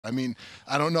I mean,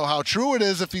 I don't know how true it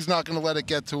is if he's not going to let it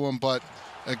get to him, but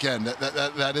again,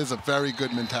 that is a very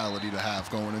good mentality to have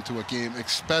going into a game,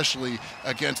 especially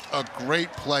against a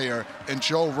great player in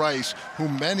Joerice, who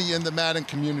many in the Madden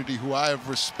community who I have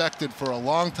respected for a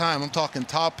long time, I'm talking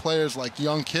top players like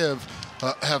Young Kiv,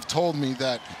 have told me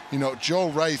that, you know,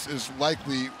 Joerice is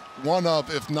likely one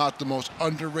of, if not the most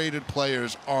underrated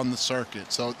players on the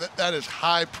circuit. So that is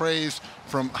high praise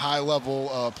from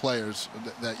high-level players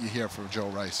that you hear for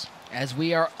Joerice. As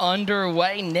we are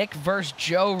underway, Nick versus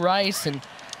Joerice, and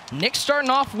Nick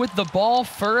starting off with the ball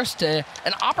first, an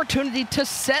opportunity to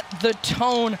set the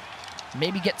tone,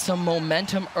 maybe get some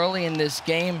momentum early in this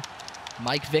game.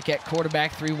 Mike Vick at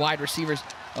quarterback, 3 wide receivers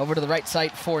over to the right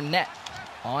side. Fournette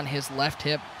on his left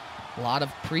hip. A lot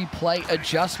of pre-play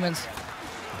adjustments.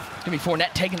 It's going to be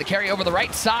Fournette taking the carry over the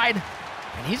right side.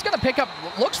 And he's going to pick up,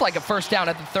 looks like a first down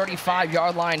at the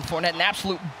 35-yard line. Fournette, an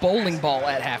absolute bowling ball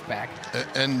at halfback.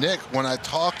 And Nick, when I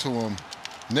talk to him,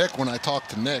 that's going to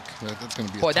be that's going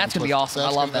to be awesome. I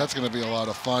love that. That's going to be a lot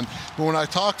of fun. But when I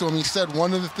talked to him, he said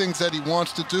one of the things that he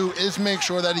wants to do is make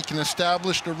sure that he can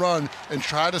establish the run and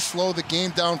try to slow the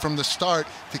game down from the start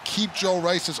to keep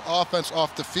Joerice's offense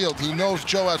off the field. He knows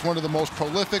Joe has one of the most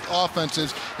prolific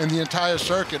offenses in the entire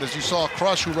circuit. As you saw,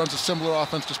 Crush, who runs a similar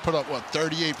offense, just put up,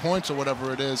 38 points or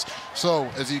whatever it is. So,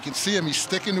 as you can see him, he's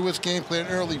sticking to his game plan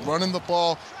early, running the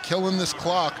ball, killing this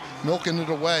clock, milking it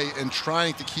away, and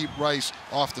trying to keep Rice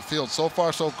off the field. So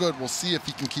far, so good. We'll see if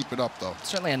he can keep it up, though.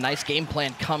 Certainly a nice game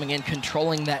plan coming in,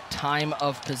 controlling that time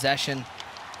of possession.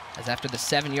 As after the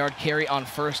 7-yard carry on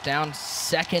first down,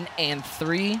 2nd and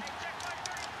 3.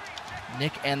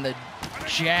 Nick and the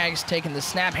Jags taking the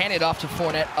snap, hand it off to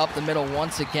Fournette up the middle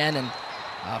once again. And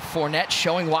Fournette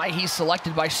showing why he's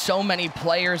selected by so many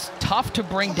players. Tough to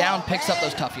bring down, picks up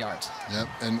those tough yards. Yep,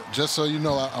 and just so you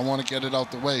know, I want to get it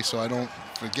out the way so I don't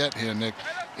forget here, Nick,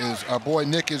 is our boy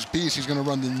Nick is beast. He's going to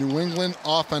run the New England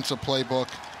offensive playbook,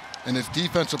 and his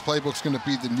defensive playbook is going to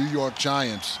be the New York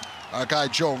Giants. Our guy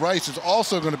Joerice is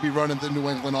also going to be running the New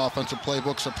England offensive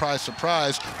playbook, surprise,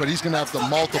 surprise, but he's going to have the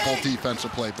multiple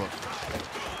defensive playbook.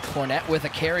 Fournette with a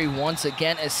carry once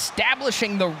again,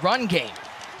 establishing the run game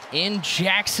in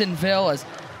Jacksonville as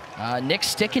Nick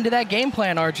sticking to that game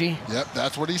plan, RG. Yep,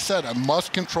 that's what he said. I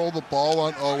must control the ball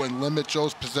on O and limit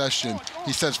Joe's possession.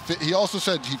 He also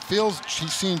said he feels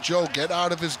he's seen Joe get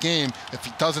out of his game if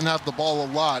he doesn't have the ball a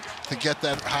lot to get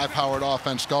that high-powered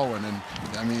offense going. And,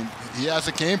 I mean, he has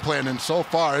a game plan, and so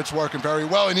far it's working very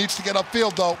well. He needs to get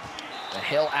upfield, though. The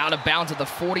Hill out of bounds at the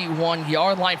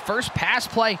 41-yard line. First pass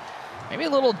play, maybe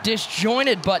a little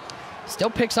disjointed, but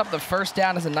still picks up the first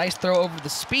down as a nice throw over the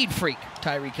speed freak,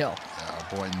 Tyreek Hill.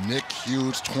 Boy, Nick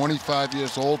Hughes, 25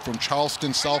 years old, from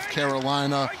Charleston, South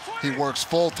Carolina. He works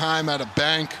full-time at a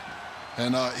bank,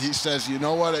 and he says, you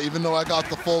know what, even though I got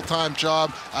the full-time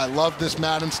job, I love this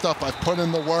Madden stuff. I've put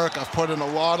in the work. I've put in a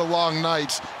lot of long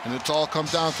nights, and it's all come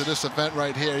down to this event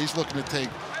right here. He's looking to take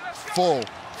full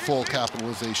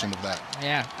capitalization of that.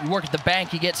 Yeah, you work at the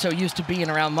bank, you get so used to being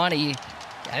around money.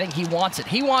 I think he wants it.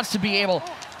 He wants to be able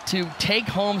to take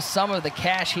home some of the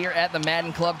cash here at the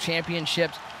Madden Club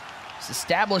Championships.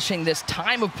 Establishing this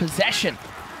time of possession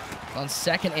on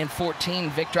 2nd and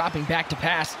 14. Vic dropping back to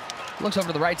pass. Looks over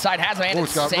to the right side, has a man in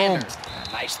Sanders.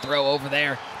 Nice throw over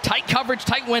there. Tight coverage,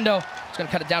 tight window. It's going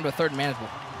to cut it down to a 3rd and manageable.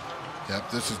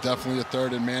 Yep, this is definitely a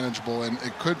 3rd and manageable, and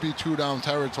it could be 2-down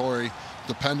territory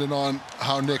depending on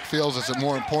how Nick feels. Is it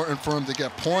more important for him to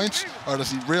get points, or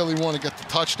does he really want to get the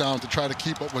touchdown to try to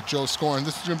keep up with Joe's scoring?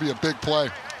 This is going to be a big play.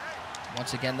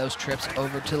 Once again, those trips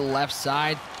over to the left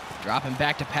side. Dropping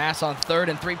back to pass on 3rd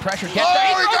and 3. Pressure gets there.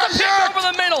 He throws a pick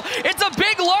over the middle. It's a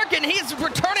big Larkin. He's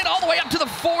returning all the way up to the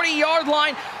 40-yard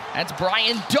line. That's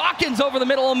Brian Dawkins over the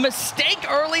middle. A mistake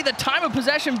early. The time of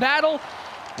possession battle.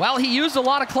 Well, he used a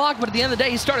lot of clock, but at the end of the day,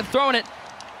 he started throwing it,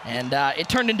 and it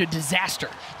turned into disaster.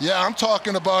 Yeah, I'm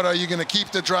talking about, are you going to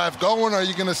keep the drive going? Are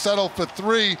you going to settle for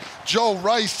 3?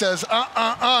 Joerice says,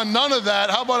 none of that.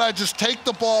 How about I just take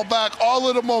the ball back, all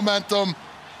of the momentum?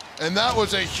 And that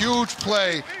was a huge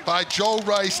play by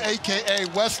Joerice, a.k.a.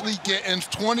 Wesley Gittins,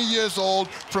 20 years old,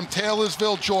 from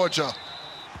Taylorsville, Georgia.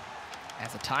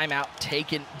 As a timeout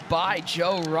taken by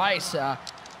Joerice.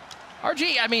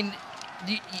 RG, I mean,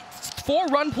 4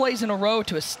 run plays in a row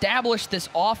to establish this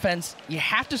offense. You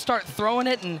have to start throwing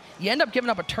it, and you end up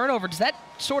giving up a turnover. Does that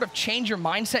sort of change your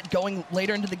mindset going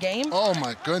later into the game? Oh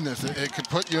my goodness, it could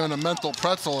put you in a mental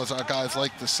pretzel, as our guys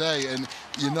like to say. And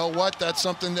you know what? That's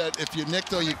something that if you're Nick,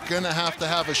 though, you're gonna have to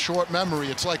have a short memory.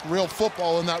 It's like real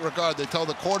football in that regard. They tell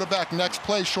the quarterback next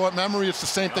play, short memory. It's the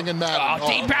same thing in Madden. Oh,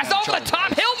 deep pass over the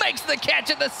top. Hill makes the catch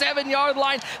at the 7-yard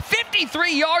line.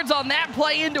 53 yards on that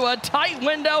play into a tight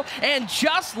window. And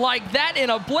just like that, in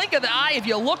a blink of the eye, if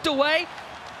you looked away,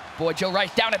 boy, Joe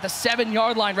Rice down at the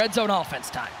 7-yard line, red zone offense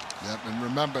time. Yep, and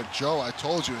remember, Joe, I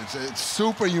told you, it's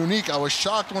super unique. I was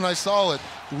shocked when I saw it.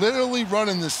 Literally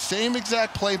running the same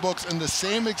exact playbooks and the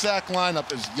same exact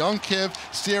lineup as Young Kiv,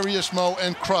 Serious Mo,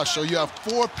 and Crush. So you have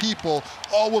 4 people,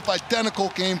 all with identical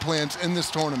game plans in this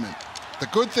tournament. The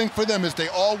good thing for them is they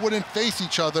all wouldn't face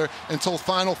each other until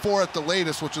Final Four at the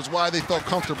latest, which is why they felt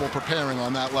comfortable preparing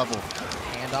on that level.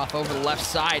 Handoff over the left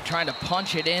side, trying to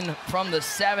punch it in from the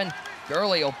 7.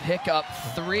 Gurley will pick up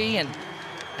 3, and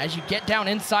as you get down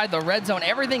inside the red zone,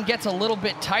 everything gets a little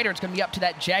bit tighter. It's going to be up to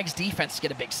that Jags defense to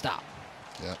get a big stop.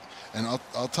 Yeah, and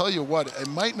I'll tell you what, it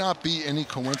might not be any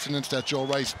coincidence that Joe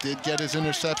Rice did get his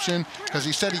interception, because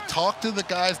he said he talked to the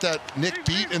guys that Nick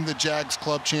beat in the Jags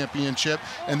Club Championship,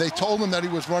 and they told him that he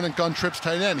was running gun trips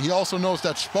tight end. He also knows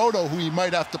that Spoto, who he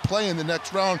might have to play in the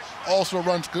next round, also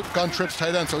runs gun trips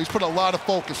tight end. So he's put a lot of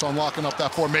focus on locking up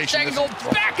that formation. Second goal,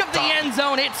 back of the end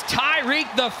zone. It's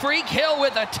Tyreek the Freak Hill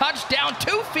with a touchdown,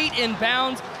 2 feet in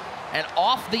bounds, and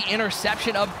off the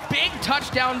interception. A big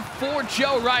touchdown for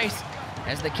Joe Rice.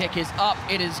 As the kick is up,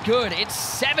 it is good. It's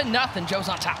 7-0. Joe's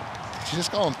on top. Did you just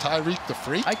call him Tyreek the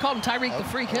Freak? I called him Tyreek the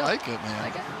Freak Hill. I like it, man. I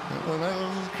like it. Well, that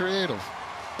was creative.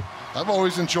 I've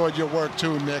always enjoyed your work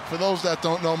too, Nick. For those that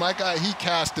don't know, my guy, he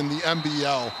cast in the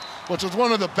NBL, which is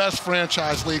one of the best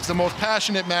franchise leagues, the most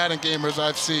passionate Madden gamers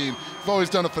I've seen. We've always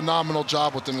done a phenomenal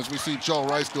job with them, as we see Joe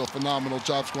Rice do a phenomenal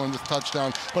job scoring this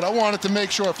touchdown. But I wanted to make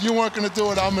sure if you weren't going to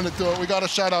do it, I'm going to do it. We got to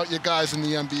shout out your guys in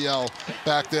the NBL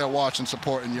back there watching,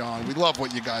 supporting you on. We love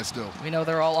what you guys do. We know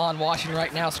they're all on watching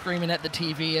right now, screaming at the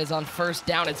TV, as on first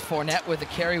down, it's Fournette with a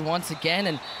carry once again.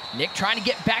 And Nick trying to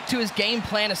get back to his game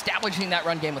plan, establishing that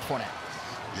run game with Fournette.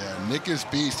 Yeah, Nick is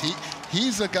beast.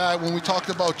 He's a guy, when we talked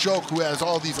about Joke, who has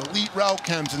all these elite route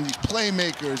chems and these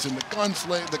playmakers and the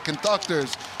gunslinger, the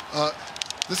conductors.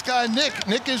 This guy,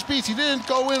 Nick is beast. He didn't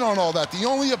go in on all that. The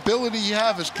only ability he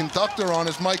has is conductor on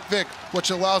his Mike Vick, which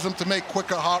allows him to make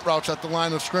quicker hot routes at the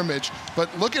line of scrimmage.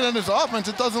 But looking at his offense,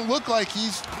 it doesn't look like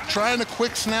he's trying to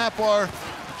quick snap or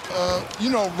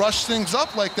rush things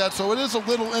up like that. So it is a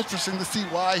little interesting to see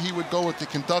why he would go with the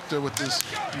conductor with this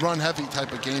run-heavy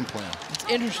type of game plan. It's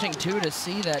interesting, too, to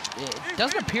see that it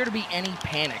doesn't appear to be any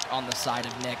panic on the side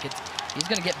of Nick. He's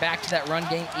going to get back to that run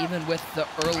game, even with the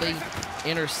early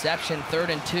interception. 3rd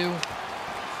and 2.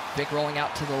 Vick rolling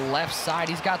out to the left side.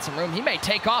 He's got some room. He may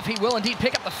take off. He will indeed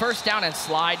pick up the first down and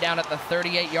slide down at the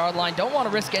 38-yard line. Don't want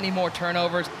to risk any more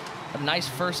turnovers. A nice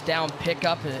first down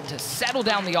pickup to settle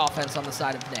down the offense on the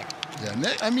side of Nick.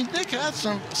 Yeah, Nick has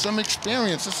some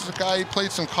experience. This is a guy who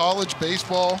played some college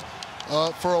baseball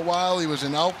for a while. He was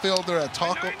an outfielder at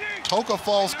Toca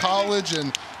Falls College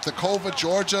and Tacoma,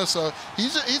 Georgia. So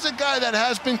he's a guy that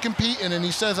has been competing, and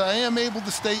he says, I am able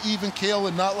to stay even keel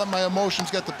and not let my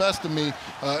emotions get the best of me.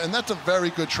 And that's a very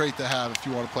good trait to have if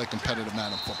you want to play competitive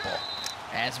Madden football.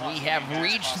 As we have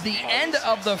reached the end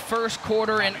of the first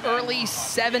quarter, an early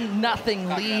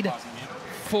 7-0 lead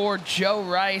for Joe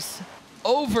Rice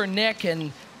over Nick.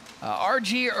 And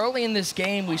RG, early in this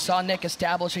game, we saw Nick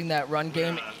establishing that run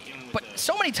game. But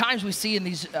so many times we see in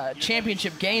these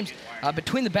championship games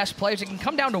between the best players, it can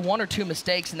come down to 1 or 2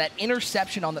 mistakes, and that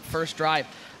interception on that first drive,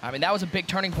 I mean, that was a big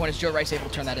turning point as Joe Rice able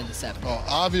to turn that into 7. Oh,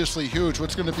 obviously huge.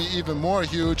 What's going to be even more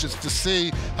huge is to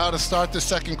see how to start the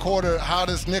second quarter. How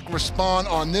does Nick respond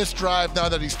on this drive now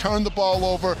that he's turned the ball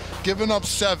over, given up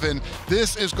 7?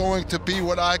 This is going to be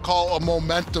what I call a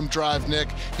momentum drive, Nick.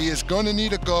 He is going to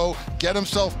need to go, get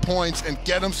himself points, and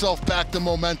get himself back to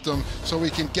momentum so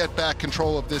he can get back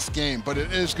control of this game. But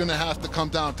it is going to have to come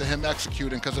down to him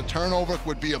executing, because a turnover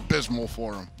would be abysmal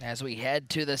for him. As we head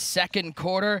to the second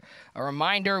quarter, a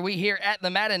reminder, we here at the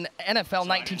Madden NFL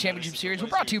 19 Championship Series, we're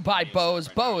brought to you by Bose.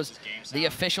 Bose, the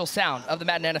official sound of the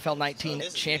Madden NFL 19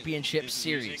 Championship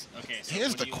Series.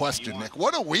 Here's the question, Nick.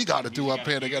 What do we got to do up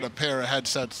here to get a pair of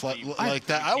headsets like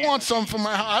that? I want some for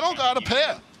my house. I don't got a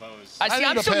pair.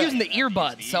 I'm still using the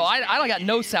earbuds, so I don't got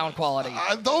no sound quality.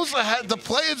 Those are the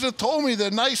players have told me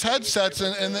they're nice headsets,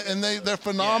 and they're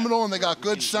phenomenal, and they got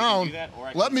good sound.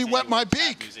 Let me wet my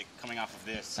beak.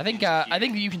 I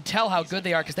think you can tell how good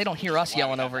they are because they don't hear us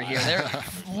yelling over here. They're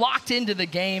locked into the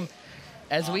game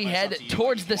as we head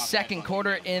towards the second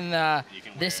quarter in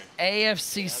this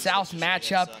AFC South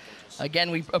matchup.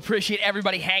 Again, we appreciate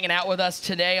everybody hanging out with us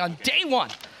today on day one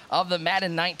of the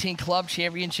Madden 19 Club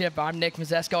Championship. I'm Nick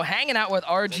Mazesco, hanging out with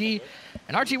RG.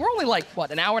 And RG, we're only like,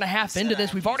 what, an hour and a half into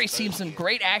this. We've already seen some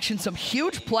great action, some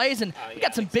huge plays, and we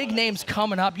got some big names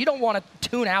coming up. You don't want to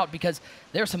tune out because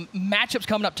there's some matchups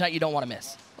coming up tonight you don't want to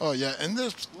miss. Oh, yeah, and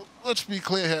this, let's be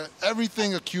clear here.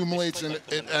 Everything accumulates and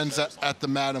it ends at the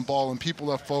Madden ball, and people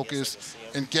are focused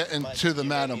and getting to the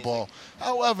Madden ball.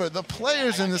 However, the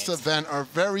players in this event are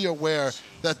very aware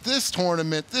that this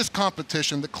tournament, this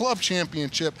competition, the club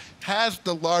championship, has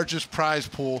the largest prize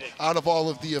pool out of all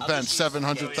of the events,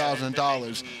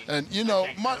 $700,000. And, you know,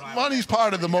 money's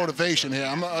part of the motivation here.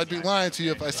 I'd be lying to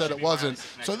you if I said it wasn't.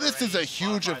 So this is a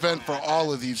huge event for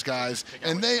all of these guys,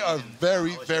 and they are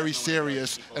very, very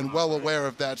serious and well aware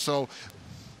of that. So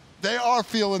they are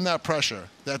feeling that pressure,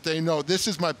 that they know this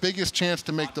is my biggest chance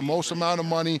to make the most amount of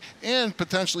money and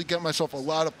potentially get myself a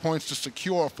lot of points to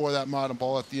secure for that Madden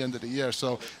ball at the end of the year.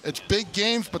 So it's big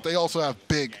games, but they also have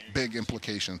big, big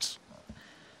implications.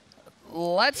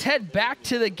 Let's head back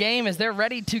to the game as they're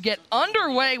ready to get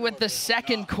underway with the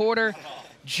second quarter.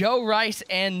 Joerice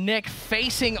and Nick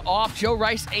facing off.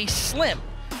 Joerice a slim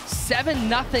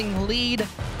 7-0 lead,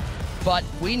 but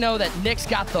we know that Nick's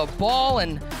got the ball,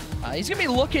 and he's going to be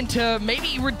looking to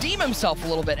maybe redeem himself a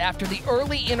little bit after the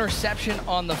early interception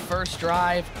on the first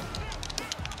drive.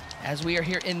 As we are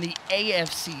here in the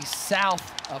AFC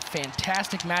South, a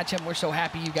fantastic matchup. We're so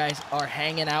happy you guys are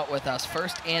hanging out with us.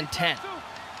 1st and 10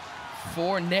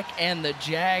 for Nick and the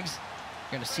Jags.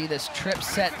 You're going to see this trip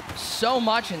set so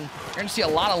much, and you're going to see a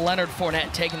lot of Leonard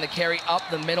Fournette taking the carry up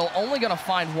the middle. Only going to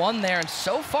find one there, and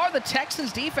so far the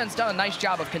Texans defense done a nice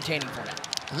job of containing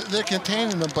Fournette. They're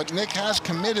containing them, but Nick has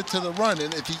committed to the run,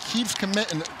 and if he keeps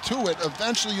committing to it,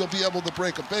 eventually you'll be able to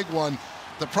break a big one.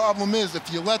 The problem is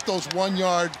if you let those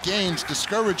 1-yard gains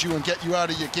discourage you and get you out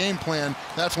of your game plan,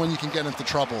 that's when you can get into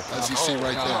trouble, as you see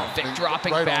right there. Vic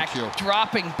dropping right back,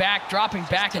 dropping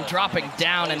back, and dropping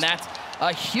down, and that's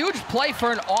a huge play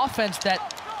for an offense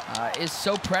that is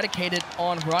so predicated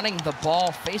on running the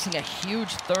ball, facing a huge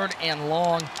 3rd and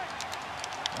long.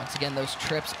 Once again, those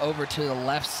trips over to the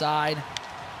left side.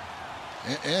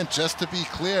 And just to be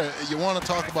clear, you want to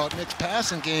talk about Nick's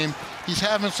passing game, he's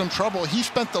having some trouble. He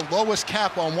spent the lowest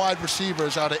cap on wide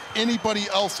receivers out of anybody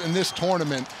else in this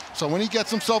tournament. So when he gets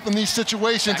himself in these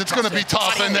situations, it's going to be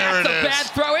tough, and there it is. Bad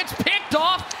throw. It's picked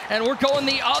off, and we're going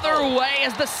the other way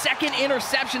as the second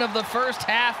interception of the first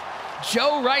half.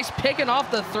 Joerice picking off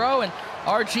the throw, and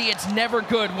RG, it's never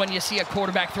good when you see a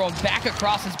quarterback throwing back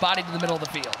across his body to the middle of the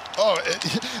field. Oh,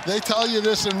 they tell you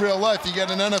this in real life. You get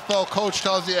an NFL coach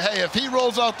tells you, hey, if he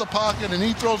rolls out the pocket and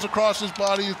he throws across his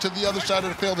body to the other side of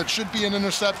the field, it should be an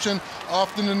interception.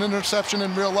 Often an interception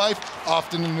in real life,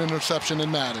 often an interception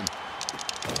in Madden.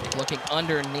 Looking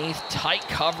underneath, tight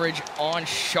coverage on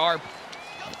Sharp.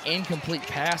 An incomplete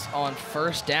pass on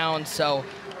 1st down. So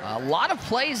a lot of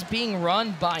plays being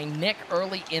run by Nick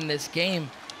early in this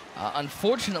game.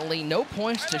 Unfortunately, no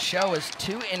points to show as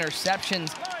 2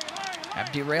 interceptions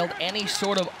have derailed any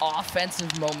sort of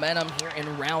offensive momentum here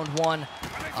in round 1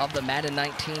 of the Madden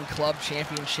 19 Club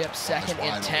Championship. 2nd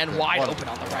and 10, wide open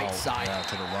on the right side. Yeah,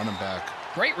 to the running back.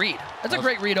 Great read. That's a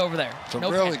great read over there. It's a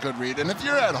really good read. And if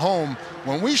you're at home,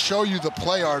 when we show you the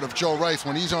play art of Joerice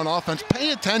when he's on offense,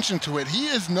 pay attention to it. He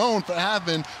is known for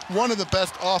having one of the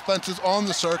best offenses on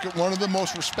the circuit, one of the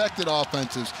most respected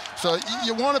offenses. So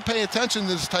you want to pay attention to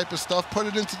this type of stuff, put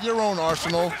it into your own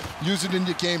arsenal, use it in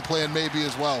your game plan maybe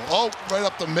as well. Oh, right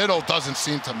up the middle doesn't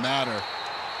seem to matter.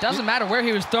 Doesn't matter where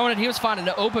he was throwing it. He was finding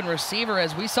an open receiver,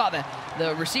 as we saw the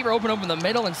receiver open up in the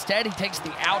middle. Instead, he takes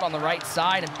the out on the right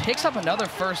side and picks up another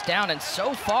 1st down. And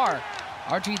so far,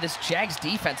 RG, this Jags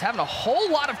defense having a whole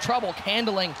lot of trouble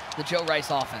handling the Joerice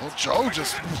offense. Well, Joe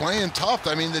just playing tough.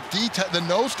 I mean, the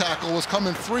nose tackle was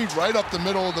coming free right up the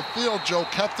middle of the field. Joe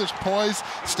kept his poise,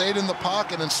 stayed in the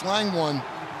pocket, and slanged one.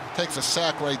 Takes a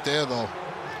sack right there, though.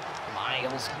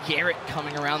 Myles Garrett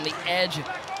coming around the edge.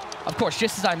 Of course,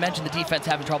 just as I mentioned, the defense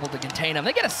having trouble to contain him.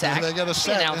 They get a sack. Yeah, they get a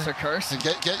sack. The announcer curse. And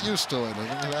get used to it.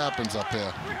 It happens up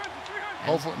here.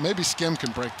 Hopefully, maybe Skim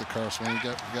can break the curse when we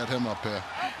get him up here.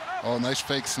 Oh, nice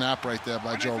fake snap right there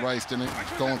by Joerice.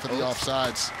 Going for the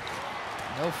offsides.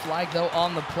 No flag, though,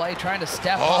 on the play. Trying to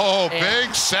step up. Oh,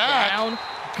 big sack. Down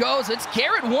goes. It's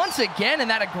Garrett once again, and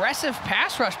that aggressive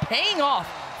pass rush paying off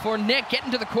for Nick,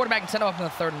 getting to the quarterback and set him up in the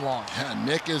 3rd and long. Yeah,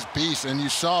 Nick is beast, and you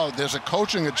saw there's a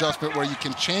coaching adjustment where you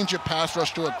can change your pass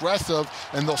rush to aggressive,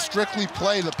 and they'll strictly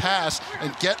play the pass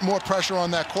and get more pressure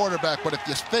on that quarterback. But if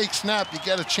you fake snap, you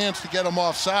get a chance to get him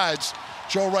off sides.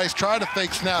 Joerice tried to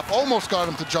fake snap, almost got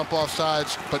him to jump off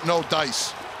sides, but no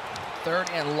dice. 3rd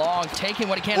and long, taking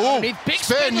what he can Ooh, underneath. Big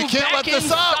spin, you can't let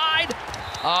this up.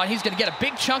 He's going to get a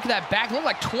big chunk of that back. Looked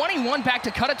like 21 back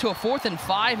to cut it to a 4th and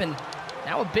 5, and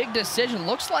now a big decision.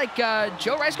 Looks like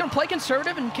Joerice going to play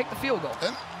conservative and kick the field goal.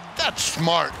 And that's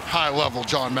smart, high-level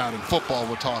John Madden football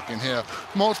we're talking here.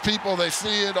 Most people, they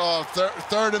see it,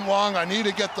 3rd and long, I need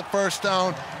to get the 1st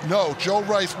down. No,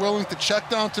 Joerice willing to check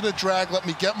down to the drag, let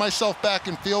me get myself back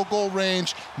in field goal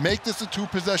range, make this a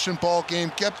 2-possession ball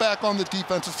game, get back on the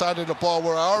defensive side of the ball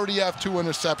where I already have 2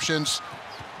 interceptions.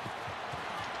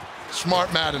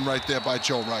 Smart Madden right there by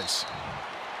Joerice.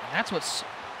 That's what's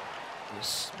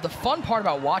the fun part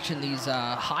about watching these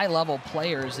high-level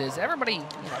players is everybody,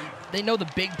 they know the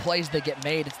big plays that get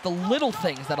made. It's the little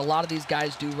things that a lot of these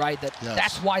guys do right.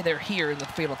 That's why they're here in the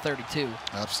field of 32.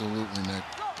 Absolutely, Nick.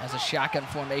 As a shotgun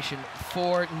formation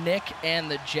for Nick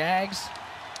and the Jags,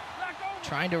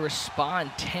 trying to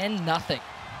respond 10-0.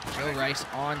 Joerice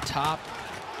on top.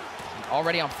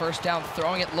 Already on 1st down,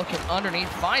 throwing it, looking underneath,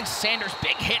 finds Sanders,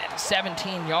 big hit at the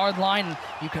 17-yard line.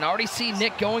 You can already see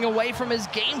Nick going away from his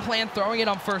game plan, throwing it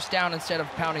on 1st down instead of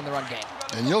pounding the run game.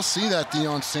 And you'll see that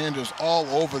Deion Sanders all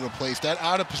over the place. That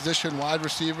out-of-position wide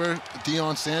receiver,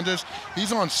 Deion Sanders,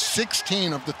 he's on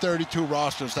 16 of the 32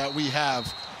 rosters that we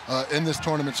have in this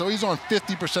tournament. So he's on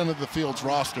 50% of the field's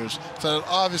rosters. So it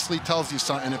obviously tells you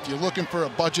something. If you're looking for a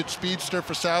budget speedster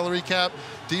for salary cap,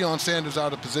 Deion Sanders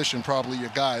out of position, probably your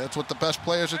guy. That's what the best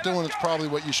players are doing. It's probably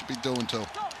what you should be doing too.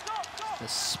 The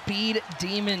speed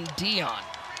demon Deion.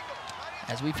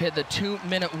 As we've hit the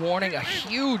 2-minute warning, a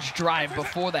huge drive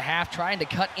before the half, trying to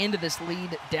cut into this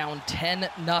lead, down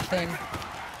 10-0.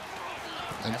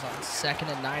 As on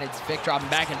 2nd and 9, it's Vic dropping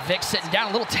back, and Vic sitting down.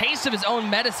 A little taste of his own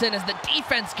medicine as the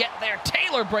defense get there.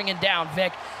 Taylor bringing down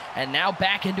Vic, and now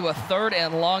back into a 3rd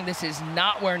and long. This is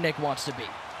not where Nick wants to be.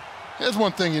 Here's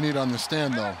one thing you need to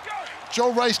understand, though.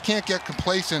 Joerice can't get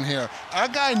complacent here. Our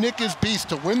guy Nick is beast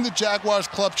to win the Jaguars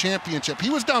Club Championship. He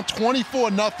was down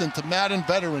 24-0 to Madden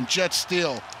veteran Jet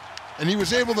Steele, and he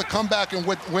was able to come back and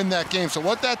win that game. So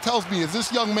what that tells me is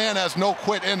this young man has no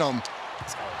quit in him.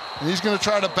 And he's going to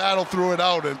try to battle through it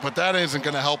out, but that isn't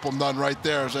going to help him none right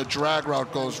there as that drag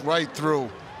route goes right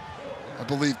through, I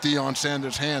believe, Deion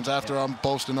Sanders' hands after I'm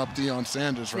boasting up Deion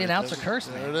Sanders. The announcer curse,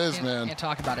 man. There it is, man. Can't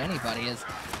talk about anybody.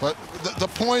 But the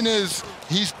point is,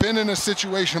 he's been in a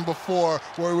situation before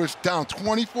where he was down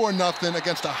 24-0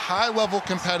 against a high-level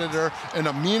competitor in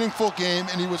a meaningful game,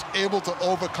 and he was able to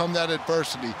overcome that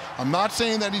adversity. I'm not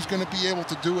saying that he's going to be able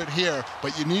to do it here,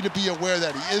 but you need to be aware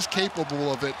that he is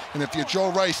capable of it. And if you're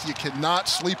Joerice, you cannot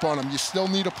sleep on him. You still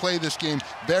need to play this game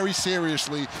very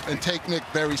seriously and take Nick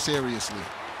very seriously.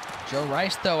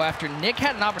 Joerice, though, after Nick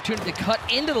had an opportunity to cut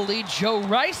into the lead,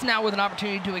 Joerice now with an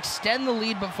opportunity to extend the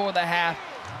lead before the half,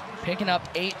 picking up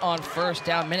 8 on 1st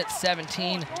down, minute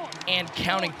 17, and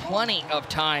counting. Plenty of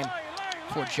time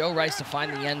for Joerice to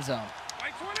find the end zone.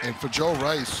 And for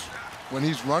Joerice, when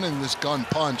he's running this gun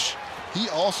punch, he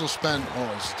also spent,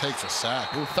 he takes a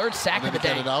sack. Ooh, 3rd sack of the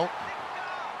day. Get it out?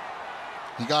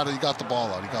 He got the ball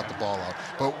out. He got the ball out.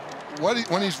 But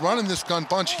when he's running this gun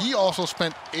bunch, he also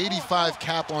spent 85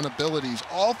 cap on abilities.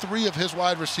 All 3 of his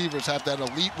wide receivers have that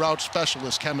elite route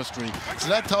specialist chemistry. So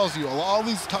that tells you all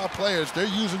these top players, they're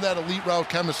using that elite route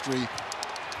chemistry.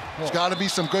 There's got to be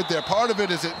some good there. Part of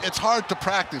it is it's hard to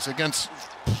practice against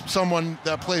someone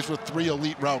that plays with 3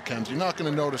 elite route chems. You're not going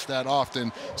to notice that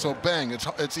often. So bang,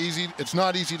 it's easy. It's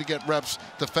not easy to get reps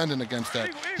defending against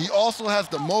that. He also has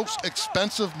the most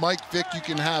expensive Mike Vick you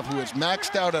can have, who is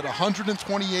maxed out at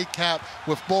 128 cap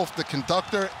with both the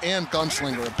conductor and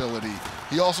gunslinger ability.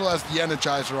 He also has the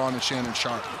Energizer on and Shannon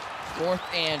Sharp. 4th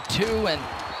and 2, and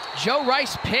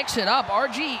Joerice picks it up.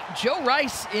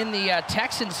 Joerice in the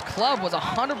Texans club was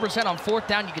 100% on 4th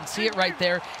down. You can see it right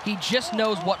there. He just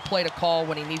knows what play to call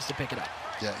when he needs to pick it up.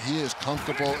 Yeah, he is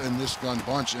comfortable in this gun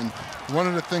bunch. And one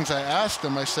of the things I asked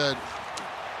him, I said,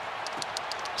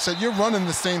 you're running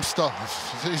the same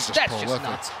stuff. He's just prolific. Just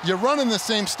nuts. You're running the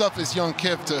same stuff as young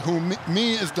Kifta, who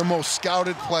me is the most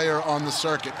scouted player on the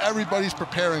circuit. Everybody's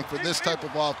preparing for this type of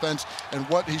offense and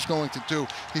what he's going to do.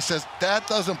 He says, that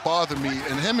doesn't bother me.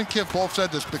 And him and Kif both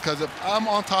said this, because if I'm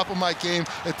on top of my game,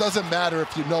 it doesn't matter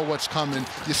if you know what's coming.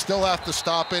 You still have to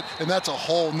stop it, and that's a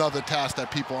whole nother task that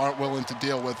people aren't willing to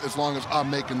deal with as long as I'm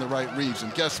making the right reads.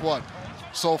 And guess what?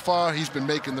 So far, he's been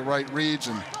making the right reads,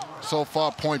 and so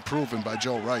far, point proven by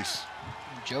Joerice.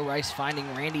 Joerice finding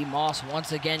Randy Moss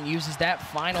once again, uses that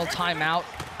final timeout.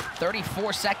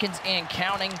 34 seconds and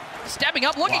counting. Stepping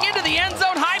up, looking into the end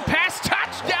zone, high pass,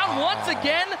 touchdown once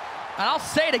again. And I'll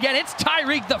say it again, it's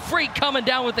Tyreek the Freak coming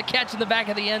down with the catch in the back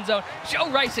of the end zone.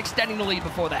 Joe Rice extending the lead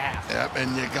before the half. Yep,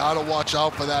 and you got to watch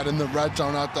out for that in the red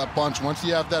zone out that bunch. Once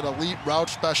you have that elite route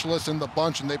specialist in the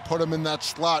bunch and they put him in that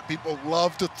slot, people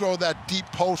love to throw that deep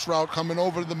post route coming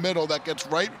over the middle that gets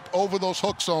right over those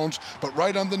hook zones, but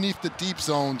right underneath the deep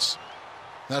zones.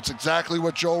 That's exactly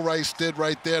what Joe Rice did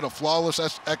right there. The flawless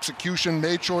execution,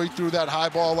 made sure he threw that high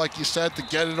ball, like you said, to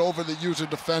get it over the user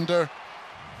defender.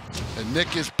 And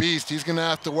Nick is beast. He's going to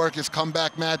have to work his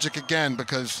comeback magic again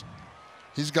because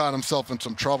he's got himself in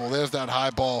some trouble. There's that high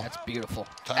ball. That's beautiful.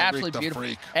 Tyreek Absolutely the beautiful.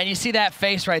 Freak. And you see that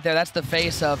face right there. That's the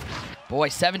face of, boy,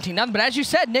 17-0. But as you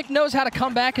said, Nick knows how to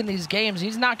come back in these games.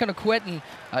 He's not going to quit, and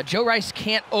Joe Rice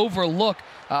can't overlook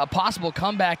a possible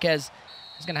comeback as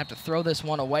he's going to have to throw this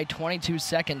one away. 22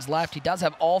 seconds left. He does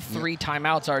have all 3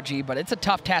 timeouts, RG, but it's a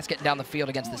tough task getting down the field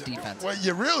against this defense. What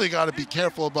you really got to be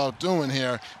careful about doing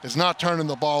here is not turning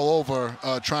the ball over,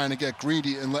 trying to get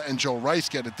greedy and letting Joe Rice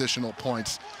get additional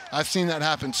points. I've seen that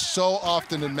happen so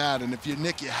often in Madden. If you're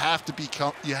Nick, you have to be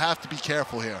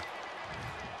careful here.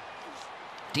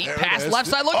 Deep pass left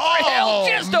side, look for Hill,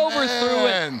 just overthrew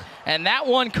it. And that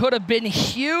one could have been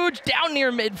huge down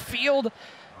near midfield.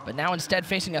 But now instead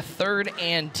facing a 3rd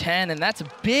and 10, and that's a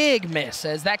big miss,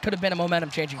 as that could have been a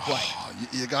momentum-changing play.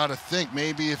 You got to think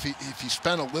maybe if he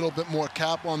spent a little bit more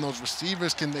cap on those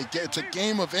receivers, can they get? It's a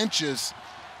game of inches,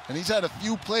 and he's had a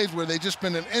few plays where they've just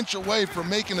been an inch away from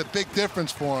making a big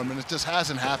difference for him, and it just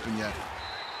hasn't happened yet.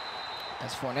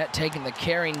 As Fournette taking the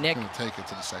carry, Nick. Gonna take it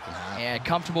to the second half. And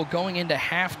comfortable going into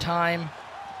halftime.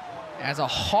 As a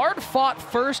hard-fought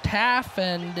first half,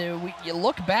 and you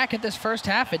look back at this first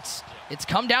half, it's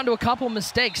come down to a couple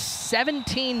mistakes.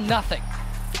 17-0.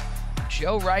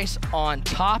 Joe Rice on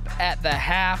top at the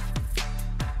half.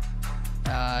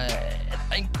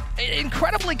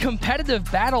 Incredibly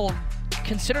competitive battle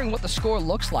considering what the score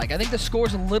looks like. I think the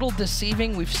score's a little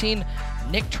deceiving. We've seen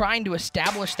Nick trying to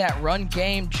establish that run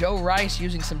game, Joe Rice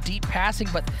using some deep passing,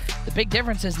 but the big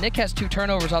difference is Nick has 2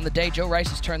 turnovers on the day. Joe Rice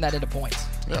has turned that into points.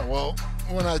 Yeah, well,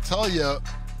 when I tell you,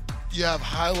 you have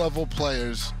high-level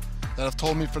players that have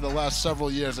told me for the last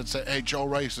several years that say, hey, Joe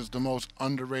Rice is the most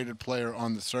underrated player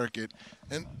on the circuit.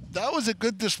 And that was a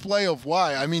good display of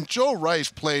why. I mean, Joe Rice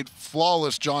played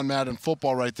flawless John Madden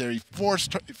football right there. He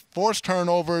forced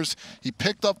turnovers. He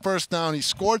picked up first down. He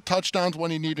scored touchdowns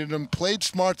when he needed them, played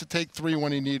smart to take 3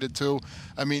 when he needed to.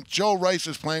 I mean, Joe Rice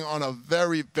is playing on a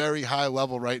very, very high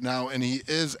level right now, and he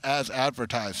is as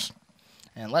advertised.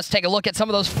 And let's take a look at some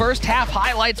of those first half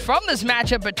highlights from this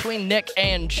matchup between Nick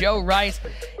and Joe Rice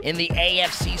in the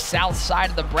AFC South side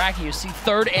of the bracket. You see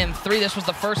 3rd and 3. This was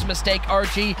the first mistake,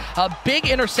 RG. A big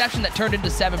interception that turned into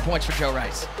 7 points for Joe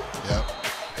Rice. Yep.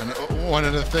 And one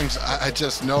of the things I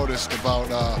just noticed about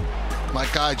my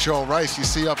guy Joe Rice, you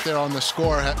see up there on the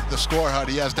score HUD,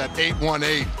 he has that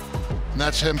 818. And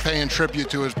that's him paying tribute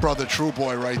to his brother True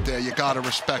Boy right there. You got to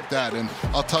respect that. And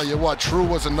I'll tell you what, True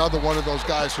was another one of those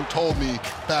guys who told me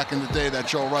back in the day that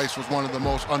Joe Rice was one of the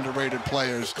most underrated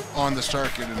players on the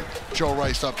circuit. And Joe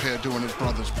Rice up here doing his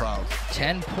brothers proud.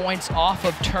 10 points off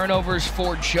of turnovers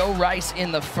for Joe Rice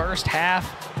in the first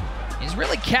half. He's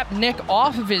really kept Nick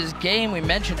off of his game. We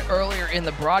mentioned earlier in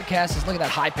the broadcast, look at that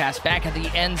high pass back at the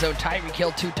end zone. Tyreek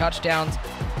Hill, 2 touchdowns.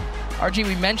 RG,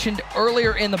 we mentioned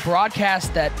earlier in the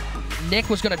broadcast that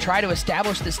Nick was going to try to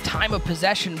establish this time of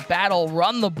possession battle,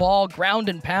 run the ball, ground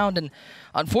and pound, and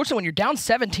unfortunately, when you're down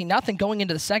 17-0 going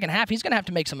into the second half, he's going to have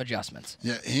to make some adjustments.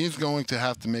 Yeah, he's going to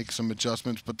have to make some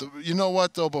adjustments. But you know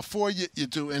what, though? Before you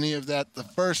do any of that, the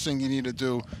first thing you need to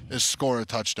do is score a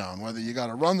touchdown. Whether you got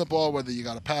to run the ball, whether you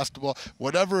got to pass the ball,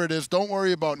 whatever it is, don't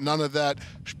worry about none of that.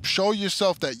 Show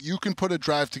yourself that you can put a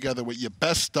drive together with your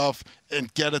best stuff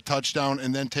and get a touchdown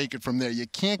and then take it from there. You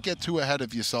can't get too ahead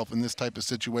of yourself in this type of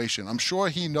situation. I'm sure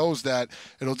he knows that.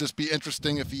 It'll just be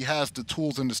interesting if he has the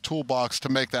tools in his toolbox to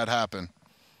make that happen.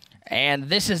 And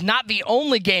this is not the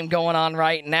only game going on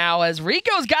right now, as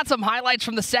Rico's got some highlights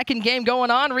from the second game going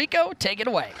on. Rico, take it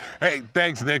away. Hey,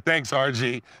 thanks, Nick. Thanks,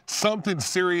 RG. Something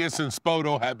Serious and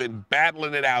Spoto have been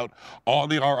battling it out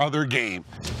on our other game.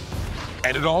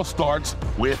 And it all starts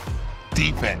with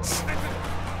defense.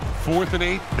 4th and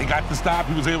 8, they got the stop.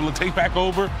 He was able to take back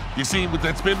over. You see him with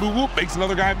that spin move, whoop, makes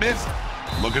another guy miss.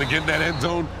 Looking to get in that end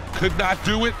zone, could not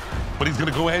do it, but he's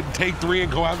going to go ahead and take 3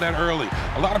 and go out that early.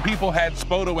 A lot of people had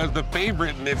Spoto as the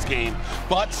favorite in this game,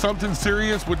 but Something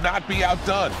Serious would not be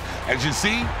outdone. As you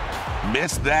see,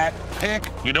 missed that pick.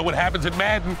 You know what happens in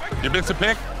Madden. You miss a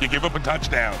pick, you give up a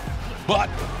touchdown. But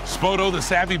Spoto, the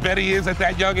savvy vet he is at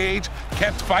that young age,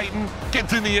 kept fighting,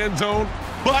 gets in the end zone,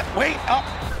 but wait up.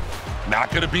 Not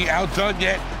going to be outdone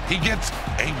yet. He gets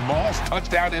a Moss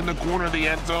touchdown in the corner of the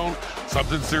end zone.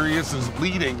 Something serious is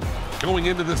leading going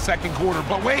into the second quarter.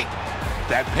 But wait,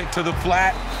 that pick to the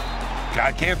flat.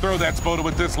 God can't throw that Spoto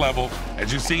at this level.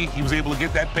 As you see, he was able to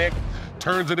get that pick,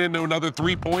 turns it into another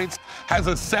 3 points, has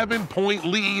a 7-point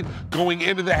lead going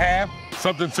into the half.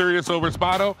 Something serious over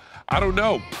Spoto? I don't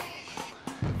know.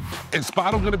 Is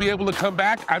Spoto going to be able to come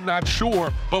back? I'm not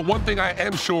sure. But one thing I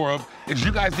am sure of is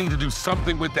you guys need to do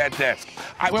something with that desk.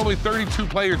 I have only 32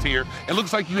 players here. It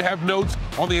looks like you have notes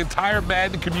on the entire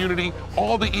Madden community,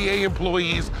 all the EA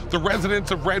employees, the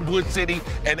residents of Redwood City,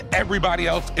 and everybody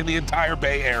else in the entire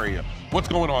Bay Area. What's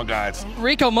going on, guys?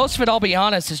 Rico, most of it, I'll be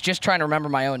honest, is just trying to remember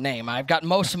my own name. I've got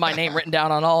most of my name written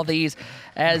down on all these.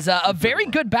 As a very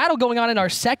good battle going on in our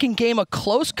second game, a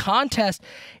close contest.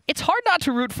 It's hard not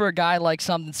to root for a guy like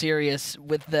Something Serious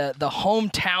with the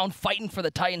hometown fighting for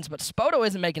the Titans, but Spoto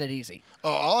isn't making it easy. Oh,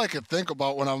 all I can think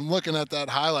about when I'm looking at that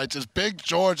highlights is Big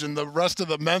George and the rest of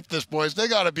the Memphis boys. They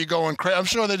got to be going crazy. I'm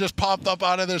sure they just popped up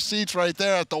out of their seats right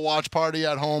there at the watch party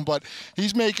at home, but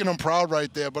he's making them proud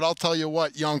right there. But I'll tell you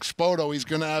what, young Spoto, he's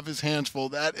going to have his hands full.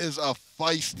 That is a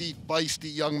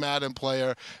feisty young Madden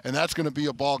player, and that's going to be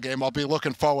a ball game. I'll be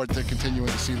looking forward to continuing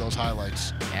to see those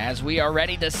highlights. As we are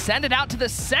ready to send it out to the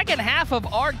second half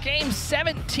of our game,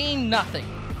 17-0.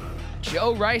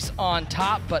 Joerice on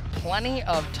top, but plenty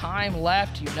of time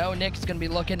left. You know Nick's going to be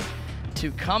looking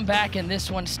to come back in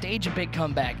this one, stage a big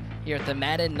comeback here at the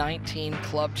Madden 19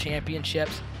 Club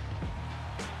Championships.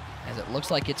 As it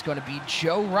looks like it's going to be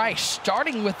Joerice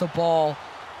starting with the ball.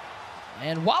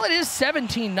 And while it is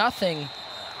 17-0,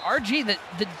 RG,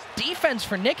 the defense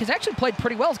for Nick has actually played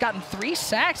pretty well. It's gotten 3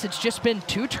 sacks. It's just been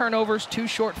 2 turnovers, 2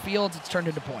 short fields. It's turned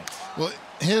into points. Well,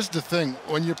 here's the thing.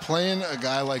 When you're playing a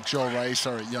guy like Joerice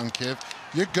or a young kid,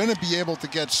 you're going to be able to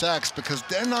get sacks because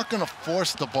they're not going to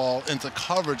force the ball into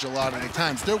coverage a lot of the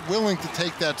times. They're willing to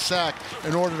take that sack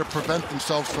in order to prevent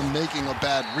themselves from making a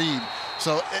bad read.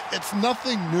 So it's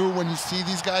nothing new when you see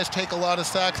these guys take a lot of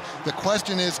sacks. The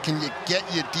question is, can you get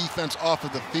your defense off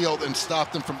of the field and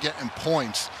stop them from getting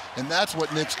points? And that's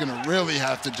what Nick's going to really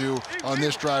have to do on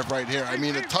this drive right here. I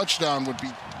mean, a touchdown would be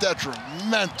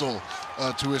detrimental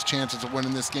to his chances of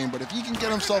winning this game. But if he can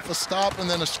get himself a stop and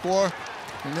then a score,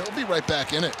 and he'll be right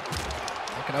back in it.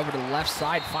 Looking over to the left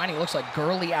side, finding looks like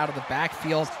Gurley out of the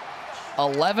backfield.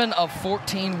 11 of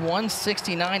 14,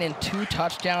 169 and 2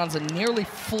 touchdowns. A nearly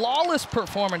flawless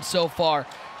performance so far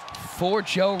for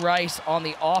Joerice on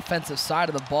the offensive side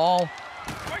of the ball.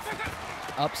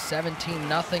 Up 17-0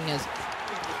 as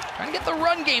trying to get the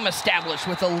run game established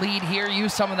with a lead here.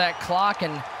 Use some of that clock,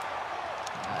 and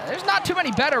there's not too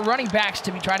many better running backs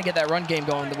to be trying to get that run game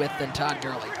going with than Todd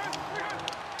Gurley.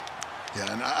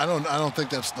 Yeah, and I don't think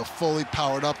that's the fully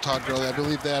powered up Todd Gurley. I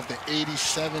believe they have the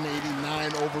 87,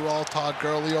 89 overall Todd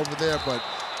Gurley over there. But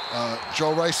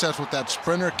Joerice says with that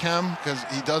sprinter chem, because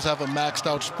he does have a maxed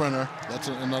out sprinter. That's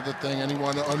another thing.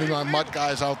 Anyone MUT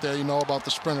guys out there, you know about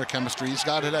the sprinter chemistry. He's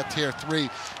got it at tier 3.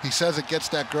 He says it gets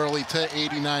that Gurley to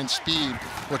 89 speed,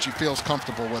 which he feels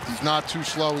comfortable with. He's not too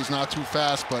slow, he's not too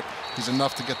fast, but he's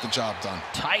enough to get the job done.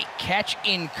 Tight catch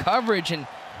in coverage, and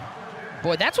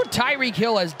boy, that's what Tyreek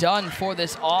Hill has done for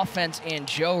this offense and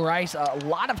Joerice. A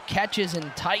lot of catches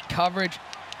in tight coverage.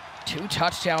 2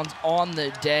 touchdowns on the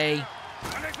day.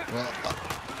 Well,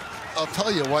 I'll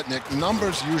tell you what, Nick,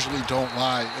 numbers usually don't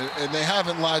lie, and they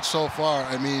haven't lied so far.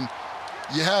 I mean,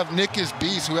 you have Nick is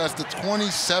Beast, who has the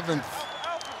 27th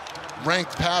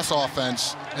ranked pass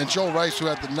offense, and Joerice, who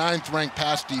had the 9th ranked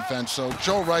pass defense. So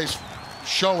Joerice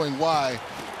showing why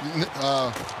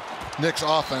Nick's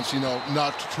offense, you know,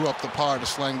 not to chew up the par to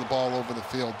slang the ball over the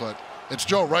field, but it's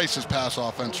Joerice's pass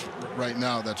offense right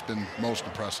now that's been most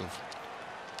impressive.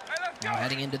 Now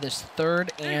heading into this 3rd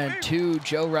and 2,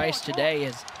 Joerice today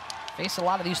has faced a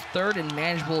lot of these 3rd and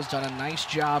manageables, done a nice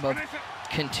job of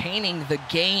containing the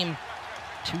game.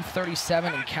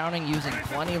 2:37 and counting, using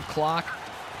plenty of clock.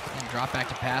 And drop back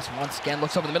to pass once again,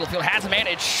 looks over the middle field, has a man,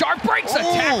 and Sharp breaks a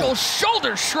tackle,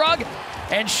 shoulder shrug,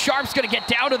 and Sharp's gonna get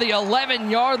down to the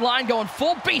 11-yard line, going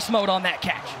full beast mode on that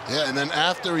catch. Yeah, and then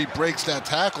after he breaks that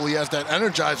tackle, he has that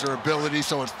energizer ability,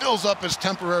 so it fills up his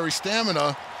temporary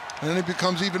stamina, and then it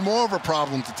becomes even more of a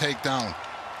problem to take down.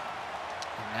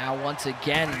 And now once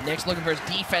again, Nick's looking for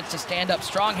his defense to stand up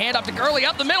strong, hand up to Gurley,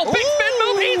 up the middle, big spin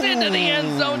move, he's into the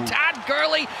end zone. Todd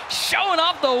Gurley showing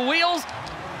off the wheels.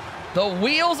 The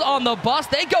wheels on the bus,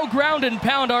 they go ground and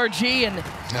pound, RG, and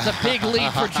it's a big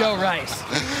lead for Joerice.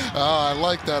 Oh, I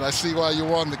like that. I see why you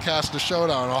won the Cast of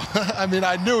Showdown. I mean,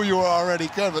 I knew you were already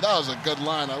good, but that was a good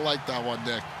line. I like that one,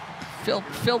 Nick.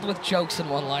 filled with jokes and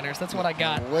one-liners. That's what I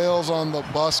got. Whales on the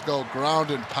bus go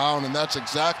ground and pound, and that's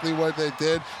exactly what they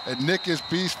did. And Nick is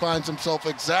Beast finds himself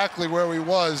exactly where he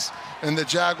was in the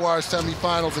Jaguars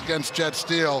semifinals against Jet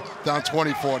Steel, down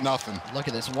 24-0. Look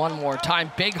at this one more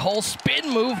time. Big hole spin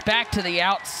move back to the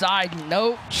outside.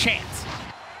 No chance.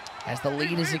 As the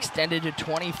lead is extended to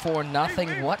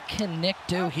 24-0, what can Nick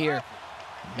do here?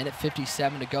 Minute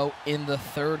 57 to go in the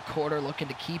third quarter, looking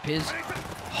to keep his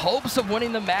hopes of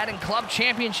winning the Madden Club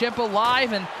Championship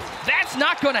alive, and that's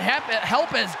not going to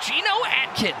help as Geno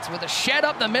Atkins with a shed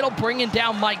up the middle, bringing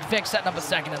down Mike Vick, setting up a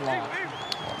 2nd and long.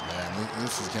 Oh man,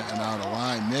 this is getting out of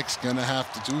line. Nick's going to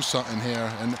have to do something here,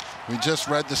 and we just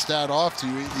read the stat off to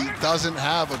you. He doesn't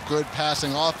have a good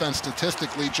passing offense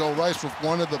statistically. Joe Rice with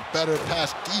one of the better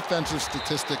pass defenses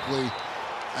statistically.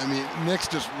 I mean, Nick's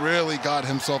just really got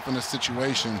himself in a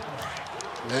situation.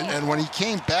 And when he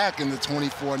came back in the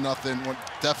 24-0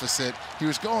 deficit, he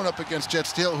was going up against Jet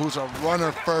Steel, who's a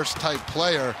runner-first type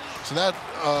player. So that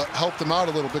helped him out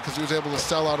a little bit because he was able to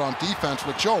sell out on defense.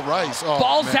 With Joe Rice,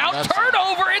 ball's out,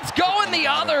 turnover, it's going the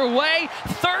other way.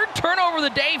 3rd turnover of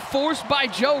the day forced by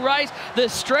Joe Rice. The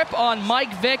strip on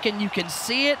Mike Vick, and you can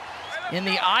see it in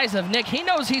the eyes of Nick. He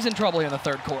knows he's in trouble in the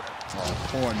 3rd quarter. Oh,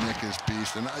 poor Nick is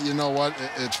Beast. And you know what?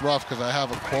 It's rough because I have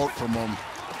a quote from him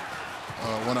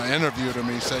when I interviewed him.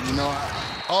 He said, you know,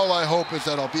 all I hope is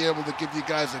that I'll be able to give you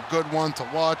guys a good one to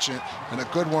watch and a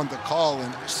good one to call.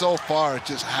 And so far, it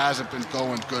just hasn't been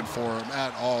going good for him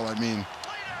at all. I mean,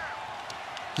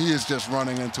 he is just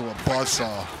running into a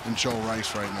buzzsaw in Joe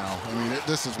Rice right now. I mean,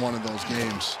 this is one of those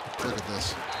games. Look at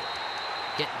this.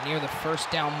 Getting near the 1st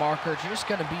down marker, just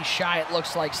going to be shy, it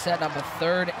looks like, setting up a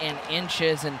 3rd and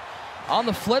inches. And on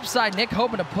the flip side, Nick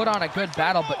hoping to put on a good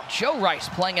battle, but Joe Rice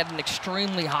playing at an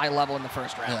extremely high level in the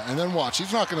 1st round. Yeah, and then watch.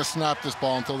 He's not going to snap this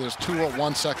ball until there's 2 or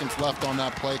 1 seconds left on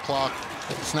that play clock.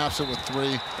 He snaps it with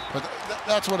 3. But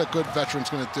that's what a good veteran's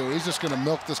going to do. He's just going to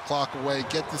milk this clock away,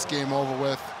 get this game over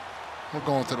with. We're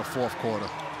going to the 4th quarter.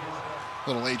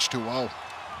 Little H2O.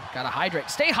 Got to hydrate.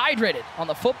 Stay hydrated on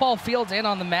the football fields and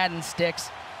on the Madden sticks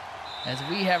as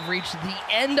we have reached the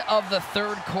end of the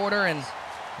 3rd quarter, and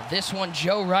this one,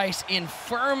 Joe Rice in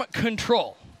firm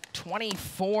control.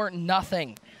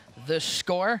 24-0 the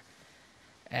score.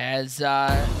 As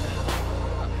RG,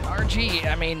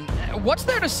 I mean, what's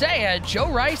there to say?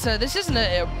 Joe Rice, this isn't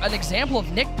an example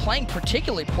of Nick playing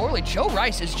particularly poorly. Joe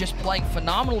Rice is just playing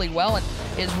phenomenally well and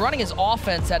is running his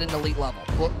offense at an elite level.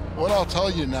 What I'll tell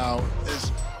you now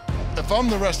is, if I'm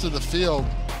the rest of the field,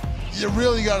 you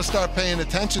really got to start paying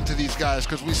attention to these guys,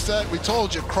 because we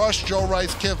told you, Crush, Joe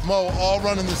Rice, Kiv Mo, all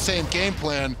running the same game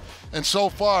plan. And so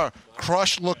far,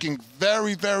 Crush looking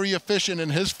very, very efficient in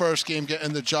his first game,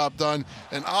 getting the job done.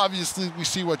 And obviously, we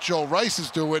see what Joe Rice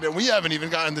is doing, and we haven't even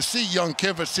gotten to see young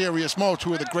Kiv or Serious Mo,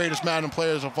 2 of the greatest Madden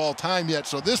players of all time yet.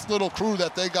 So this little crew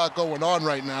that they got going on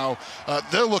right now,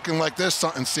 they're looking like there's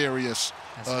something serious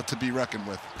to be reckoned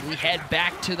with. We head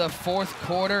back to the 4th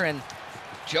quarter, and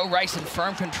Joe Rice in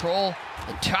firm control.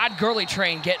 The Todd Gurley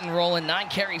train getting rolling. 9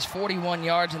 carries, 41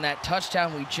 yards, and that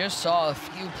touchdown we just saw a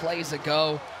few plays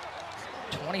ago.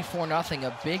 24-0,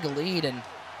 a big lead. And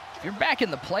if you're back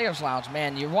in the Players Lounge,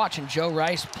 man, you're watching Joe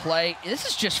Rice play. This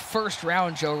is just 1st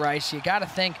round Joe Rice. You got to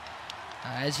think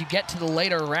as you get to the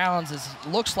later rounds, it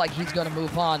looks like he's going to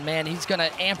move on, man. He's going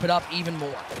to amp it up even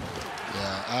more.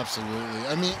 Yeah, absolutely.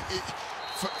 I mean,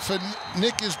 for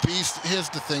Nick is Beast, here's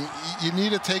the thing. You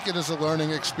need to take it as a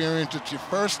learning experience. It's your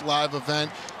first live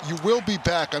event. You will be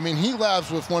back. I mean, he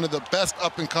labs with one of the best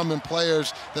up-and-coming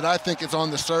players that I think is on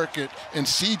the circuit in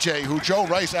CJ, who Joe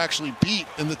Rice actually beat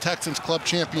in the Texans Club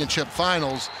Championship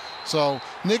Finals. So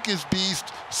Nick is Beast,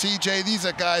 CJ, these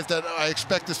are guys that I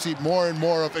expect to see more and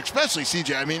more of, especially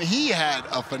CJ. I mean, he had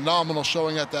a phenomenal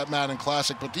showing at that Madden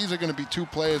Classic, but these are going to be 2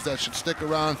 players that should stick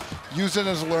around, use it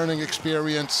as a learning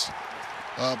experience.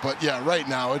 But yeah, right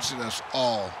now it's just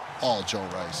all Joe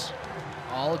Rice.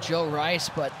 All Joe Rice,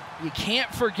 but you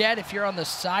can't forget, if you're on the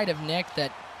side of Nick,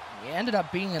 that he ended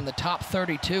up being in the top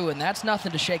 32, and that's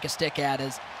nothing to shake a stick at.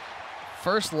 His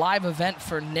first live event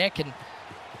for Nick, and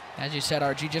as you said,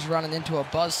 RG, just running into a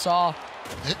buzzsaw.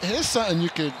 Here's something you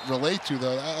could relate to,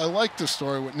 though. I like the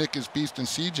story with Nick is Beast and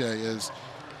CJ is,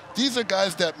 these are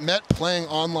guys that met playing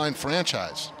online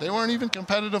franchise. They weren't even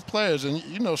competitive players, and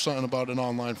you know something about an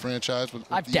online franchise.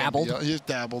 I've dabbled. He's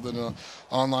dabbled in an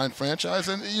online franchise,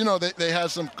 and you know they had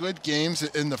some good games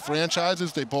in the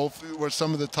franchises. They both were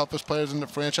some of the toughest players in the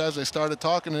franchise. They started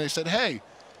talking, and they said, hey,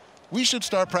 we should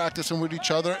start practicing with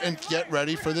each other and get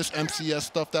ready for this MCS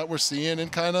stuff that we're seeing,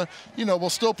 and kind of, you know, we'll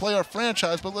still play our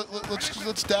franchise, but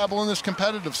let's dabble in this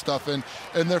competitive stuff. And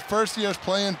in their first years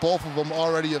playing, both of them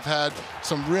already have had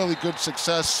some really good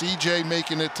success. CJ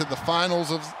making it to the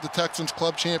finals of the Texans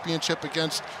Club Championship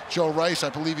against Joerice. I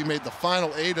believe he made the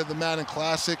final 8 of the Madden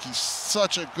Classic. He's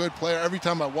such a good player. Every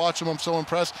time I watch him, I'm so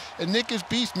impressed. And Nick is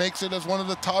beast, makes it as one of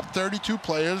the top 32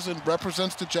 players and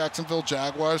represents the Jacksonville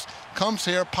Jaguars. Comes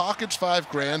here, pockets $5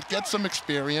 grand, gets some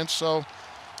experience. So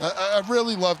I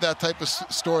really love that type of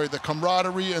story. The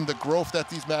camaraderie and the growth that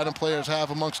these Madden players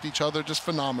have amongst each other, just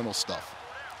phenomenal stuff.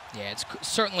 Yeah, it's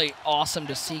certainly awesome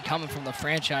to see coming from the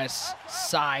franchise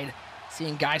side,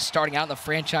 seeing guys starting out on the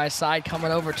franchise side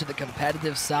coming over to the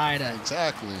competitive side.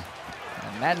 Exactly.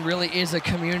 Madden really is a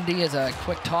community, is a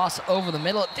quick toss over the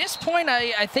middle. At this point,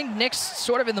 I think Nick's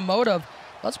sort of in the mode of,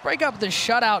 let's break up this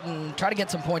shutout and try to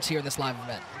get some points here in this live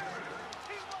event.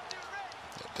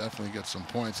 Yeah, definitely get some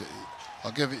points.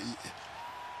 I'll give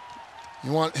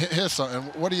you want, here's something.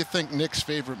 What do you think Nick's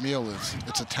favorite meal is?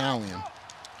 It's Italian.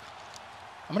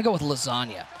 I'm gonna go with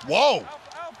lasagna. Whoa!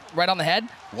 Right on the head?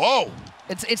 Whoa!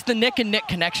 It's the Nick and Nick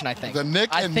connection, I think. The Nick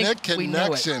and Nick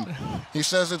connection. He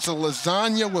says it's a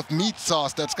lasagna with meat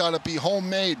sauce that's got to be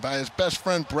homemade by his best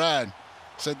friend Brad.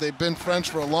 Said they've been friends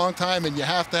for a long time, and you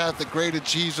have to have the grated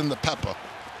cheese and the pepper.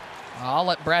 I'll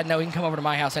let Brad know he can come over to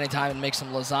my house anytime and make some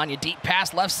lasagna. Deep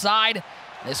pass left side.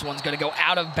 This one's going to go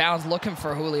out of bounds, looking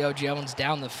for Julio Jones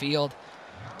down the field.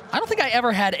 I don't think I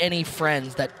ever had any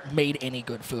friends that made any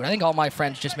good food. I think all my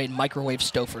friends just made microwave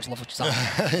stofers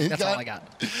lasagna. That's all I got.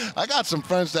 I got some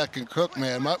friends that can cook,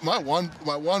 man. My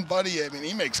one buddy, I mean,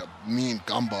 he makes a mean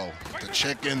gumbo. The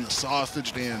chicken, the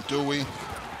sausage, the andouille,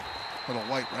 little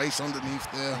white rice underneath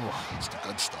there. It's the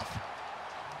good stuff.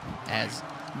 As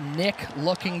Nick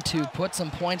looking to put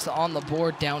some points on the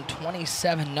board, down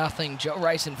 27-0.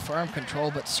 Joerice in firm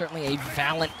control, but certainly a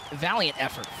valiant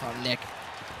effort from Nick.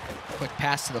 Quick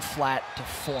pass to the flat to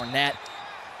Fournette.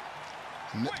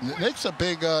 Nick's a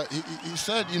big, he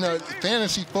said, you know,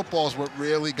 fantasy football is what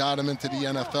really got him into the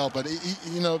NFL. But,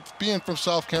 you know, being from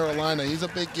South Carolina, he's a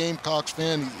big Gamecocks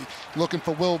fan. He's looking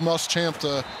for Will Muschamp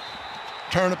to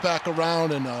turn it back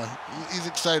around, and he's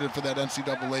excited for that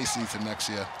NCAA season next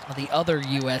year. The other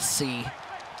USC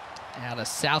out of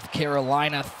South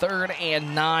Carolina, 3rd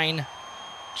and 9.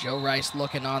 Joerice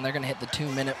looking on. They're going to hit the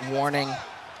 2-minute warning.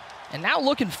 And now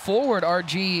looking forward,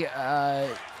 RG,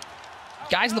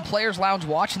 guys in the Players Lounge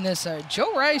watching this,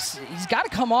 Joerice, he's got to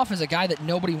come off as a guy that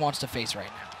nobody wants to face right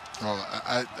now.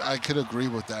 Oh, I could agree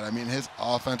with that. I mean, his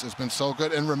offense has been so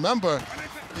good. And remember,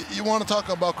 you want to talk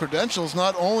about credentials.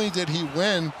 Not only did he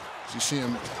win, you see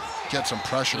him get some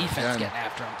pressure Defense again. Getting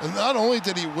after him. And not only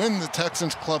did he win the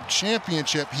Texans Club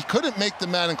Championship, he couldn't make the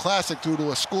Madden Classic due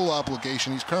to a school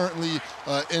obligation. He's currently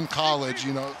in college,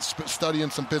 you know, studying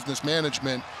some business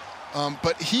management.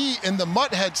 But he, in the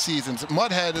Muthead seasons,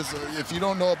 Muthead is, if you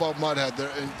don't know about Muthead,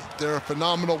 they're a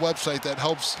phenomenal website that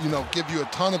helps, you know, give you a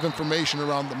ton of information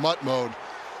around the Mutt mode.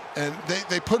 And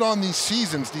they put on these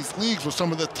seasons, these leagues with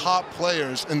some of the top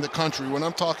players in the country. When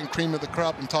I'm talking cream of the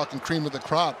crop, I'm talking cream of the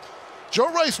crop.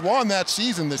 Joerice won that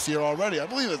season this year already. I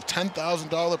believe it's a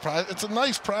 $10,000 prize. It's a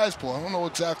nice prize pool. I don't know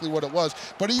exactly what it was,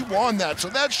 but he won that. So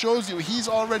that shows you he's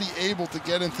already able to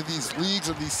get into these leagues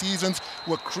of these seasons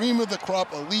with cream of the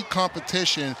crop, elite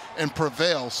competition, and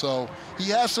prevail. So he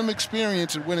has some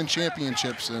experience in winning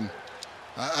championships. And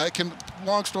I can,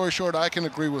 long story short, I can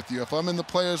agree with you. If I'm in the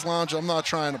Players Lounge, I'm not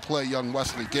trying to play young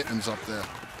Wesley Gittins up there.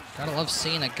 Gotta love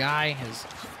seeing a guy.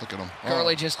 Look at him.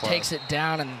 Gurley just takes it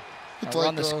down and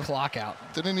run this clock out.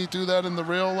 Didn't he do that in the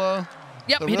real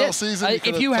Yep, he did. season?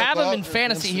 If you have him in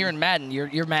fantasy here in Madden,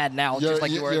 you're mad now, just like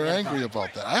you were. You're angry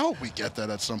about that. I hope we get that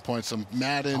at some point, some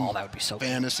Madden that would be so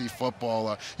fantasy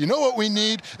football. You know what we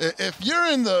need? If you're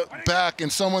in the back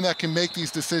and someone that can make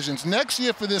these decisions, next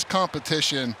year for this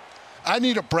competition, I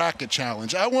need a bracket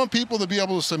challenge. I want people to be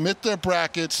able to submit their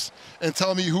brackets and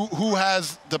tell me who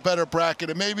has the better bracket.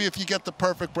 And maybe if you get the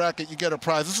perfect bracket, you get a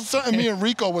prize. This is something me and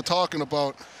Rico were talking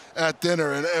about at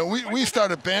dinner, and we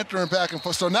started bantering back and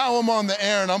forth. So now I'm on the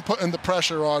air, and I'm putting the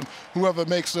pressure on whoever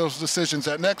makes those decisions.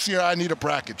 That next year, I need a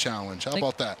bracket challenge. How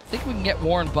about that? I think we can get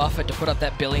Warren Buffett to put up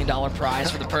that $1 billion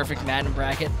prize for the perfect Madden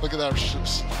bracket. Look at that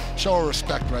show of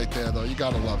respect right there, though. You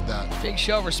got to love that. Big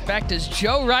show of respect as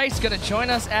Joerice going to join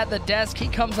us at the desk. He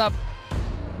comes up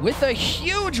with a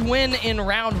huge win in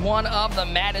round 1 of the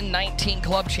Madden 19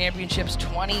 Club Championships,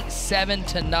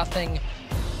 27-0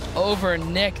 over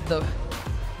Nick.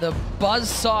 The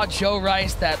buzzsaw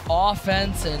Joerice, that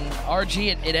offense, and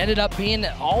RG, it ended up being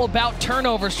all about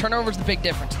turnovers. Turnovers the big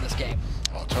difference in this game.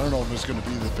 Oh, turnover is going to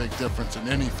be the big difference in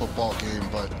any football game,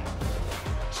 but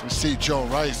as we see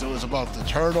Joerice, it was about the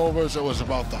turnovers, it was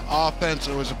about the offense,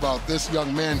 it was about this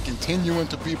young man continuing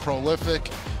to be prolific,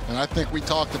 and I think we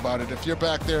talked about it. If you're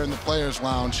back there in the players'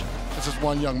 lounge, this is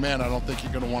one young man I don't think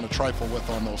you're going to want to trifle with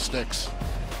on those sticks.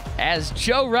 As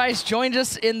Joerice joined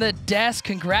us in the desk,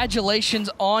 congratulations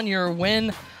on your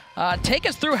win. Take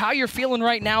us through how you're feeling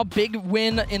right now. Big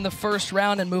win in the first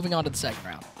round and moving on to the second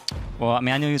round. Well, I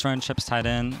mean, I knew he was running trips tight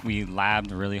end. We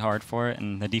labbed really hard for it,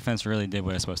 and the defense really did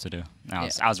what it was supposed to do. I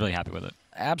was really happy with it.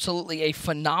 Absolutely a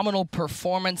phenomenal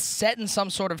performance, setting some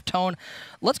sort of tone.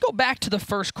 Let's go back to the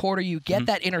first quarter. You get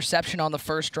that interception on the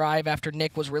first drive after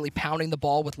Nick was really pounding the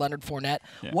ball with Leonard Fournette.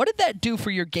 Yeah. What did that do for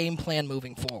your game plan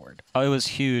moving forward? Oh, it was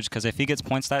huge because if he gets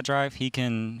points that drive, he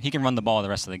can run the ball the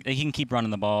rest of the. He can keep running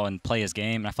the ball and play his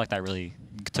game. And I feel like that really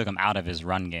took him out of his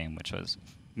run game, which was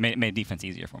made defense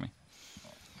easier for me.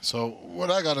 So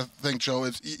what I got to think, Joe,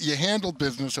 is you handled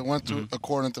business and went to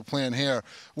according to plan here.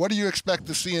 What do you expect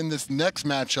to see in this next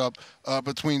matchup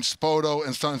between Spoto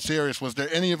and Joerice? Was there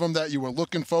any of them that you were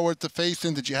looking forward to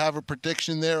facing? Did you have a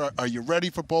prediction there? Are you ready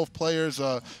for both players?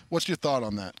 What's your thought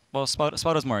on that? Well,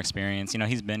 Spoto's more experienced. You know,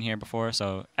 he's been here before,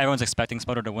 so everyone's expecting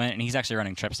Spoto to win, and he's actually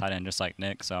running trips tight end just like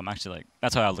Nick. So I'm actually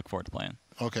that's what I look forward to playing.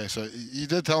 Okay, so you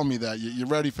did tell me that you're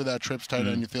ready for that trips tight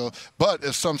end. You feel, but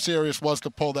if Joerice was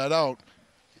to pull that out,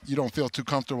 you don't feel too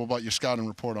comfortable about your scouting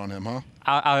report on him, huh?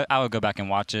 I would go back and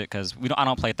watch it because I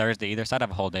don't play Thursday either, so I'd have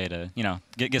a whole day to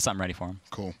get something ready for him.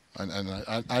 Cool, and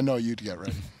I know you'd get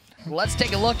ready. Let's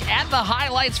take a look at the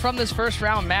highlights from this first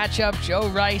round matchup.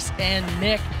 Joerice and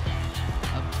Nick,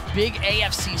 a big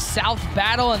AFC South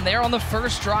battle, and there on the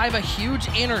first drive, a huge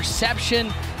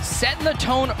interception, setting the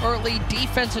tone early,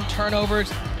 defense and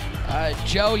turnovers.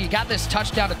 Joe, you got this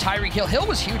touchdown to Tyreek Hill. Hill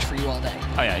was huge for you all day.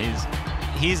 Oh yeah,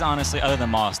 He's honestly, other than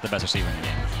Moss, the best receiver in the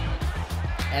game.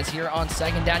 As here on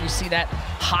second down, you see that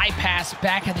high pass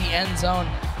back at the end zone.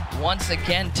 Once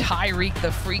again, Tyreek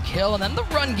the freak Hill, and then the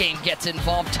run game gets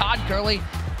involved. Todd Gurley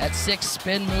at 6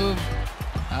 spin move.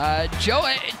 Joe,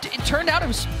 it turned out it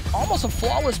was almost a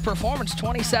flawless performance,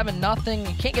 27-0.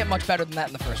 You can't get much better than that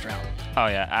in the first round. Oh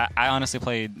yeah, I honestly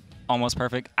played almost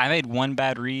perfect. I made one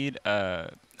bad read.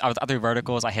 I was through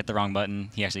verticals. I hit the wrong button.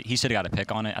 He should have got a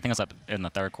pick on it. I think it was up in the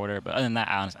third quarter. But other than that,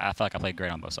 I felt like I played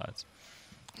great on both sides.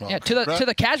 Well, yeah, to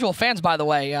the casual fans, by the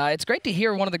way, it's great to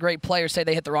hear one of the great players say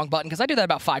they hit the wrong button because I do that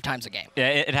about 5 times a game. Yeah,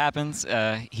 it happens.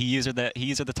 He used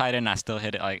the tight end, and I still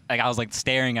hit it. Like I was like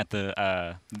staring at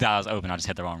the dials open. I just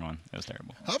hit the wrong one. It was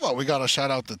terrible. How about we got to shout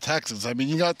out the Texans? I mean,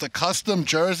 you got the custom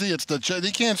jersey. It's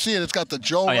you can't see it. It's got the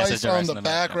Joerice on the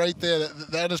back right there.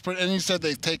 That is pretty. And you said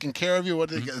they've taken care of you. What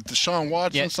Deshaun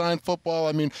Watson signed football.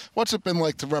 I mean, what's it been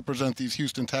like to represent these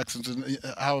Houston Texans, and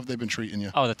how have they been treating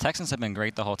you? Oh, the Texans have been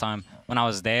great the whole time. When I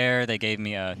was there, they gave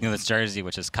me this jersey,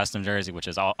 which is custom jersey, which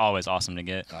is always awesome to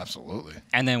get. Absolutely.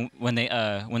 And then when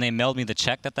they mailed me the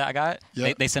check that I got,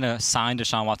 they sent a signed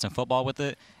Deshaun Watson football with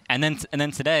it. And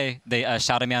then today they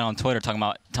shouted me out on Twitter telling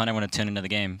everyone to tune into the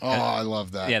game. Oh, I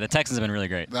love that. Yeah, the Texans have been really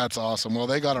great. That's awesome. Well,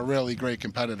 they got a really great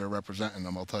competitor representing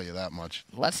them. I'll tell you that much.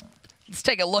 Let's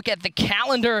take a look at the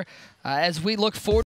calendar as we look forward.